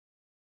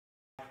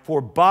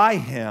For by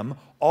him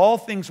all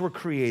things were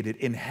created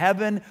in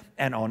heaven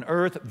and on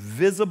earth,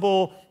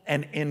 visible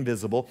and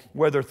invisible,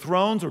 whether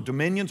thrones or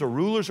dominions or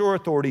rulers or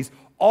authorities,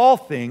 all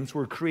things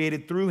were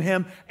created through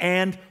him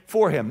and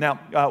for him. Now,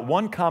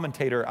 one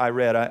commentator I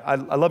read, I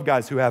love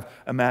guys who have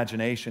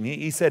imagination.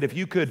 He said if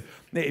you could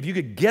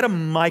get a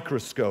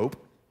microscope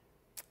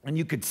and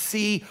you could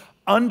see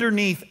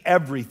underneath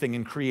everything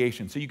in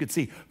creation, so you could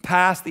see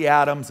past the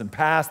atoms and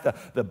past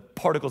the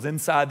particles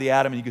inside the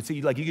atom, and you could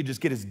see, like, you could just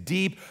get as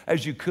deep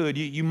as you could.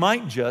 You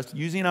might just,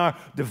 using our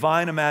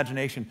divine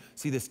imagination,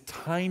 see this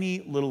tiny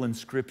little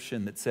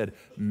inscription that said,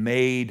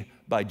 "Made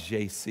by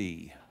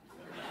JC."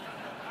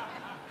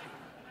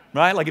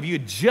 Right? Like if you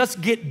could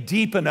just get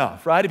deep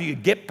enough, right? If you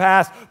could get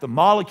past the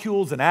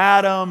molecules and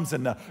atoms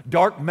and the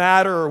dark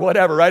matter or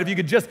whatever, right? If you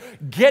could just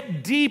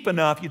get deep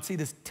enough, you'd see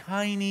this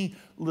tiny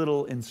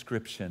little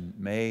inscription,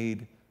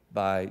 "Made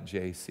by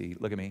JC."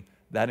 Look at me.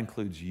 That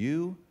includes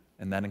you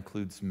and that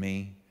includes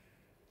me.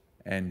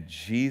 And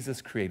Jesus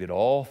created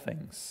all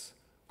things,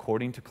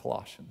 according to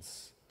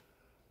Colossians,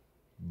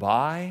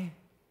 by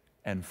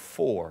and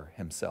for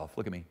himself.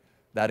 Look at me.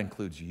 That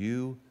includes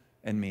you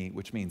and me,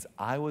 which means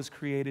I was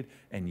created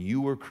and you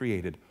were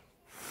created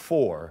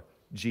for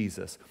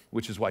Jesus,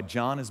 which is why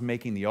John is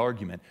making the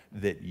argument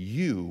that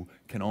you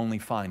can only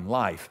find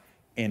life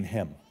in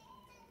him.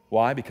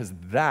 Why? Because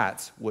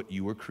that's what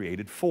you were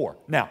created for.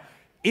 Now,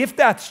 if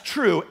that's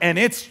true, and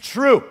it's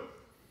true,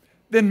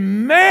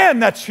 then man,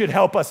 that should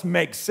help us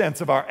make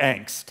sense of our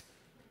angst.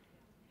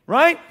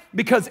 Right?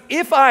 Because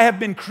if I have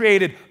been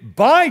created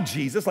by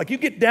Jesus, like you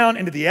get down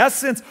into the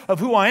essence of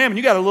who I am, and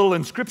you got a little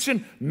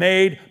inscription,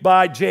 "Made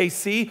by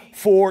JC,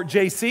 for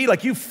JC,"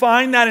 like you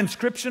find that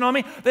inscription on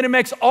me, then it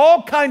makes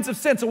all kinds of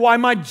sense of why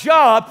my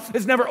job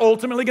is never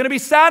ultimately going to be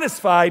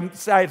satisfying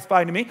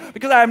to me,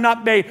 because I have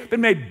not been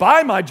made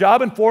by my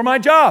job and for my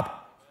job.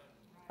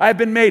 I have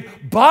been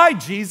made by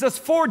Jesus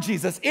for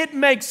Jesus. It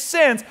makes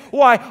sense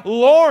why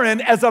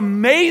Lauren, as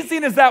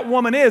amazing as that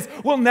woman is,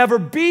 will never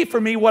be for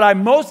me what I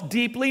most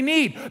deeply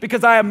need,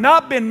 because I have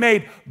not been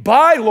made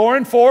by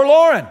Lauren for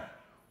Lauren.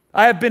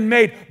 I have been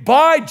made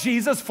by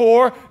Jesus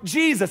for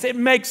Jesus. It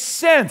makes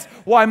sense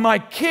why my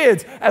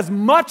kids, as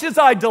much as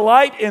I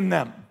delight in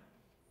them,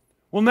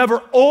 will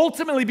never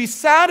ultimately be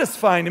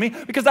satisfying to me,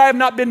 because I have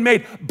not been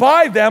made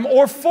by them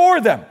or for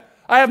them.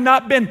 I have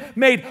not been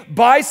made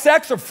by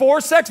sex or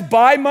for sex,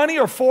 by money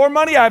or for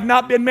money. I have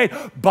not been made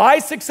by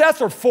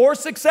success or for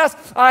success.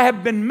 I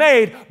have been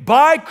made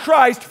by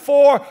Christ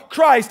for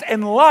Christ,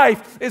 and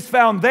life is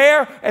found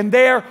there and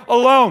there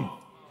alone.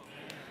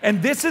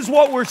 And this is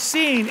what we're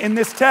seeing in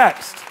this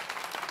text.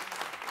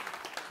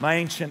 My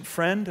ancient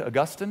friend,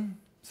 Augustine,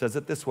 says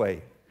it this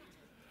way: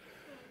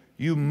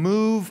 "You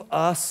move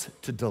us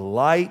to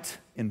delight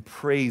in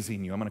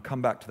praising you." I'm going to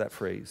come back to that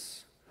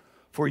phrase.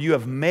 "For you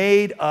have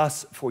made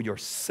us for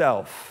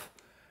yourself,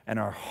 and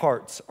our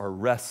hearts are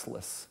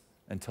restless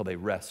until they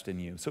rest in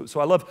you." So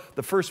I love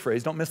the first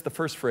phrase. Don't miss the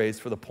first phrase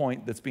for the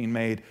point that's being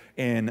made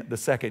in the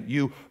second.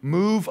 You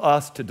move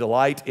us to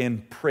delight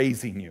in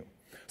praising you.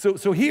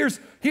 So here's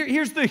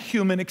the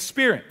human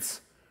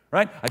experience,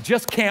 right? I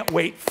just can't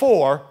wait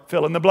for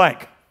fill in the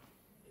blank.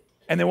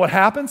 And then what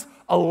happens?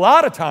 A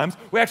lot of times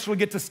we actually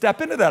get to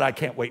step into that I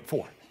can't wait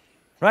for.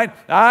 Right?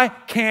 I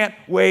can't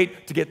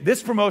wait to get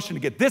this promotion, to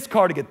get this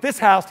car, to get this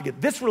house, to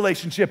get this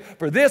relationship,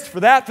 for this, for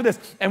that, for this.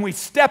 And we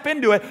step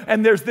into it,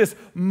 and there's this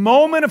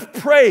moment of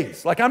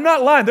praise. Like, I'm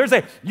not lying.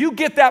 You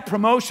get that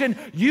promotion,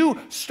 you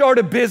start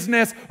a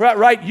business,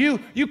 right? You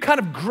kind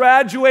of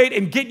graduate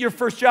and get your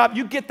first job.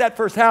 You get that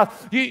first house.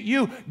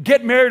 You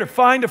get married or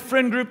find a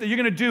friend group that you're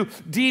going to do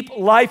deep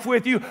life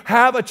with. You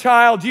have a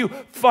child. You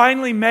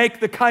finally make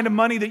the kind of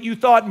money that you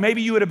thought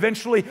maybe you would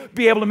eventually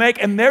be able to make.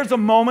 And there's a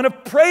moment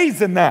of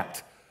praise in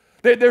that.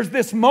 There's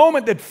this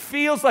moment that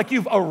feels like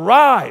you've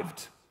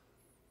arrived,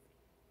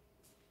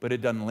 but it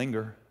doesn't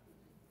linger.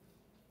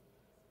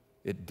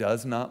 It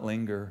does not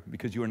linger,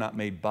 because you are not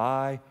made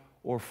by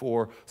or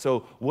for. So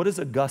what does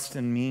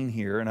Augustine mean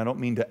here? And I don't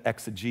mean to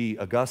exegete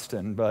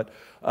Augustine, but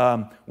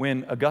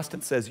when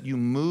Augustine says, "You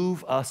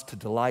move us to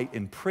delight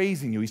in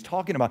praising you," he's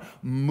talking about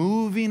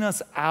moving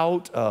us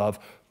out of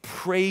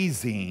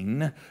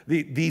praising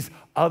these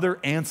other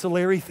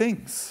ancillary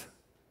things.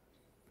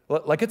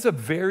 Like, it's a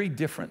very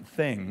different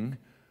thing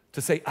to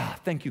say,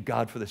 thank you,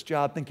 God, for this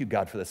job. Thank you,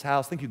 God, for this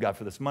house. Thank you, God,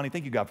 for this money.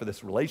 Thank you, God, for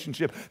this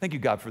relationship. Thank you,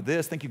 God, for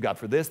this. Thank you, God,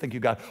 for this. Thank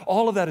you, God.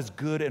 All of that is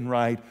good and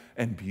right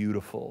and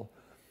beautiful.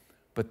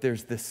 But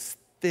there's this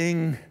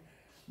thing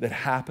that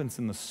happens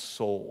in the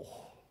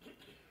soul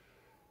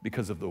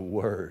because of the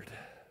word,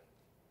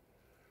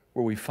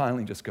 where we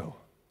finally just go,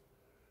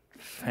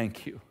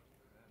 thank you.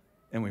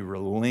 And we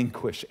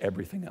relinquish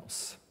everything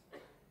else.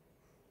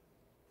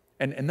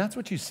 And that's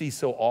what you see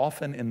so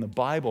often in the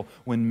Bible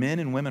when men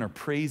and women are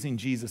praising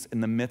Jesus in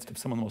the midst of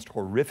some of the most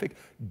horrific,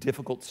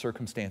 difficult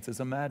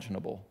circumstances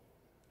imaginable.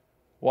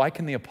 Why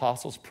can the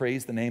apostles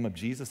praise the name of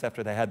Jesus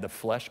after they had the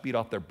flesh beat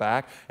off their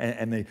back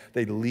and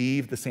they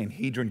leave the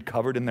Sanhedrin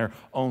covered in their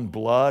own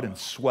blood and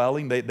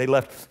swelling? They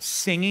left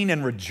singing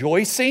and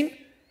rejoicing?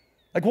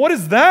 Like, what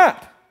is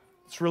that?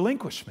 It's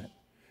relinquishment.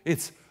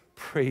 It's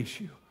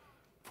praise you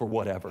for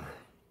whatever.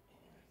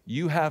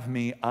 You have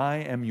me, I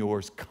am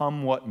yours.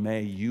 Come what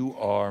may, you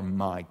are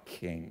my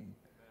king.